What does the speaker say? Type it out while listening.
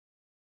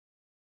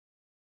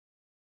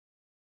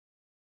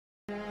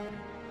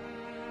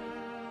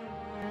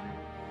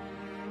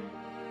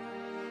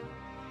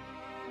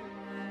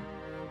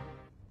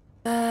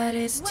But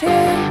it's too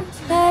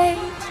late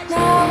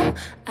now.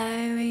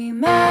 I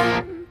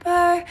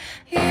remember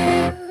you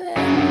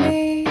and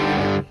me,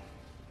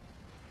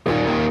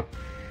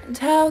 and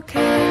how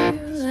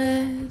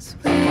careless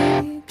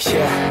we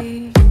could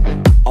be.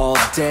 All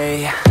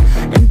day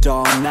and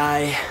all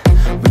night,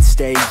 we'd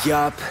stay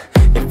up,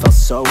 it felt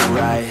so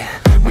right.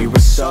 We were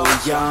so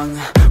young,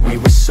 we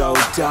were so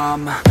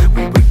dumb.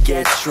 We would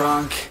get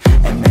drunk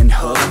and then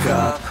hook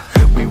up.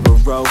 We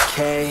were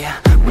okay,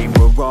 we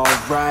were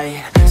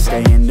alright,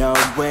 staying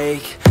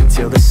awake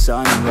till the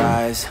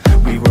sunrise.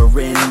 We were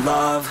in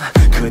love,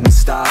 couldn't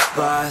stop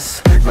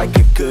us, like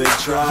a good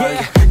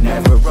drug,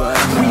 never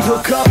enough. We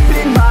hook up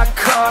in my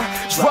car,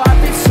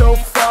 driving so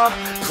far,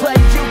 play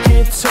your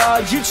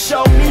guitar, you'd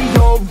show me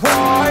your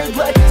art.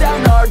 Let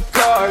down our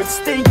guards,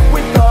 think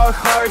with our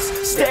hearts,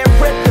 stare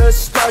at the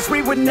stars.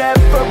 We were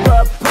never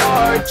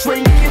apart,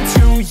 drinking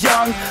too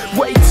young,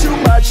 way too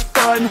much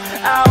fun,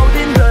 out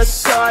in the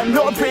sun,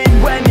 orbit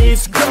when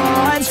it's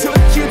gone. Took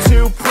you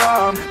to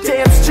prom,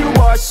 dance to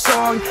our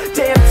song,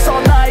 dance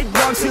all night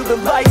long till the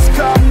lights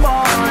come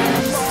on.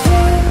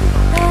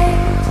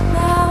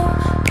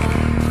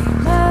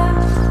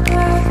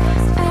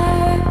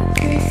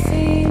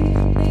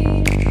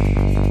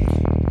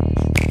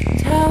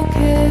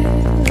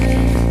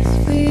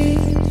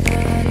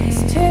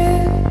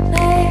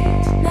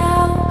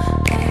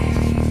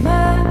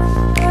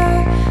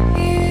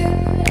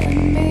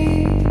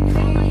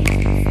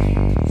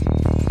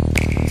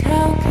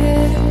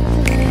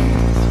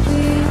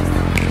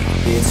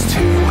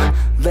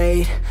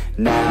 Late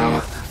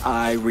now,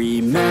 I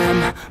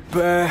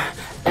remember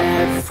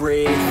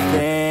everything,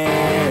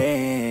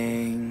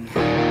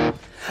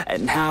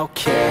 and how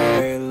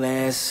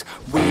careless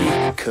we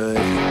could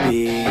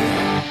be,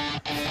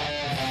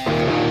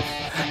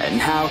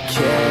 and how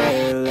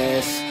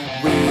careless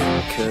we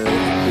could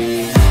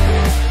be,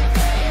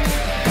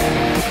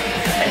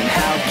 and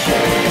how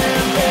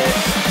careless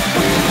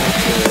we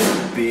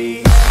could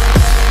be.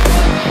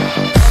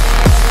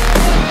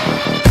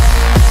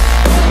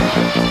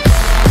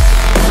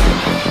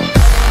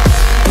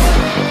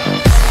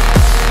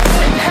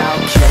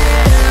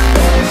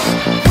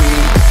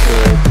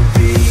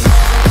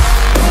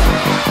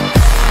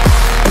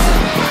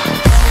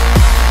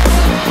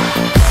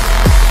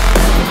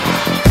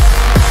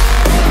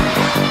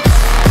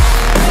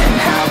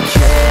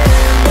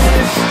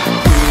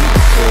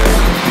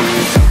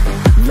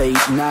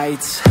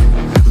 Nights,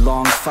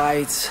 long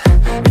fights,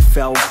 it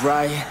felt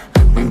right,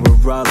 we were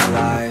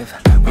alive.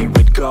 We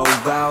would go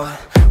out,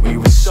 we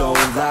were so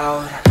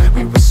loud,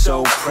 we were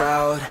so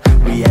proud,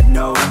 we had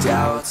no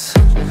doubts.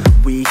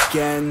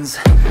 Weekends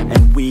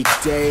and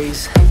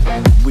weekdays,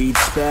 we'd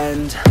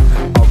spend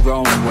our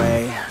own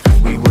way.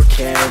 We were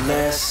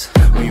careless,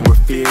 we were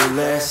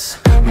fearless,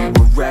 we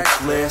were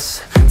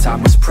reckless,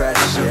 time was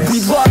precious.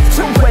 We loved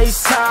to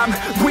waste time,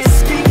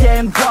 whiskey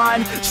and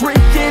wine,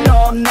 drinking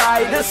all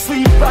night,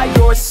 asleep by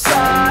your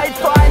side.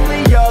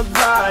 Finally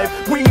alive,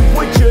 we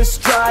would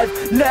just drive,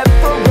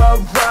 never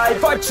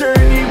arrive. Our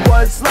journey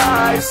was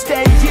live,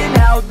 staying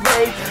out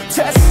late,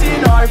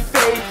 testing our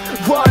fate,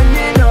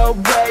 running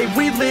away.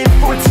 We live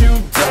for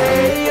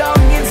today,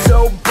 young and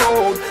so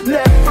bold,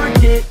 never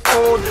get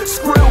old.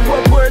 Screw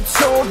what we're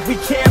told, we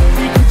can't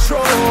be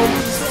controlled.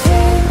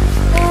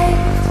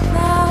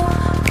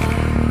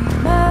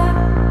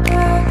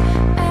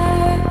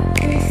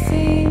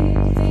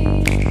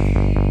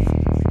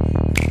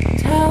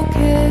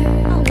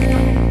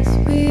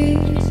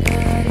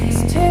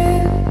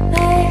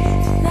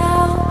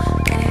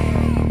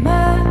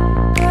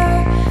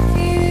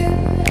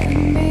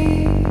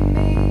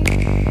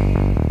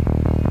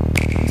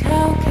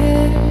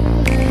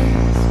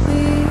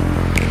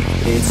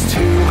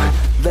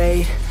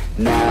 Late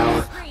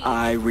now,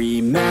 I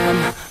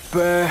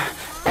remember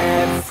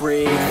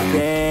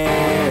everything,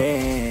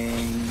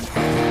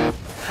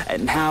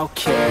 and how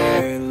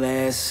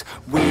careless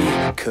we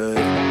could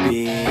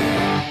be,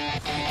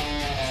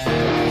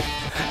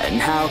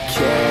 and how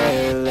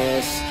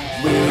careless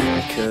we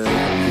could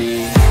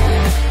be,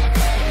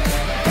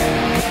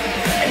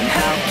 and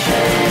how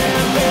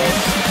careless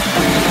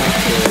we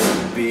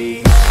could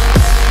be.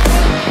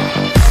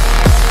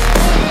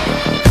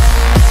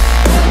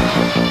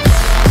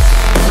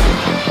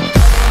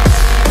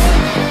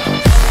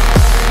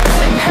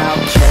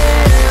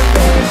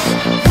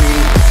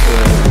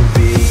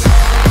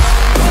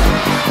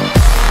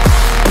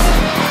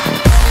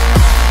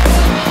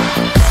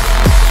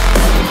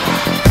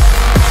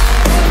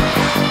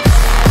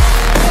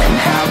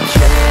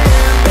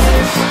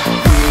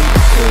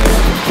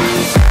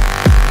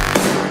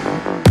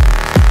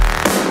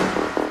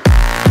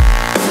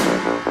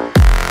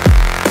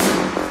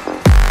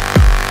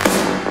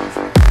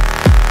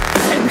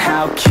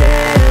 How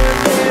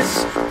careless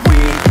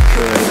we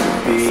could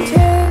be. It's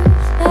too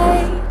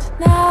late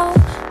now,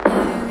 I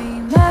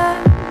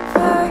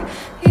remember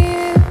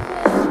you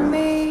and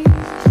me,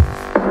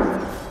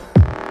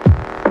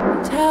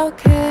 and how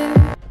careless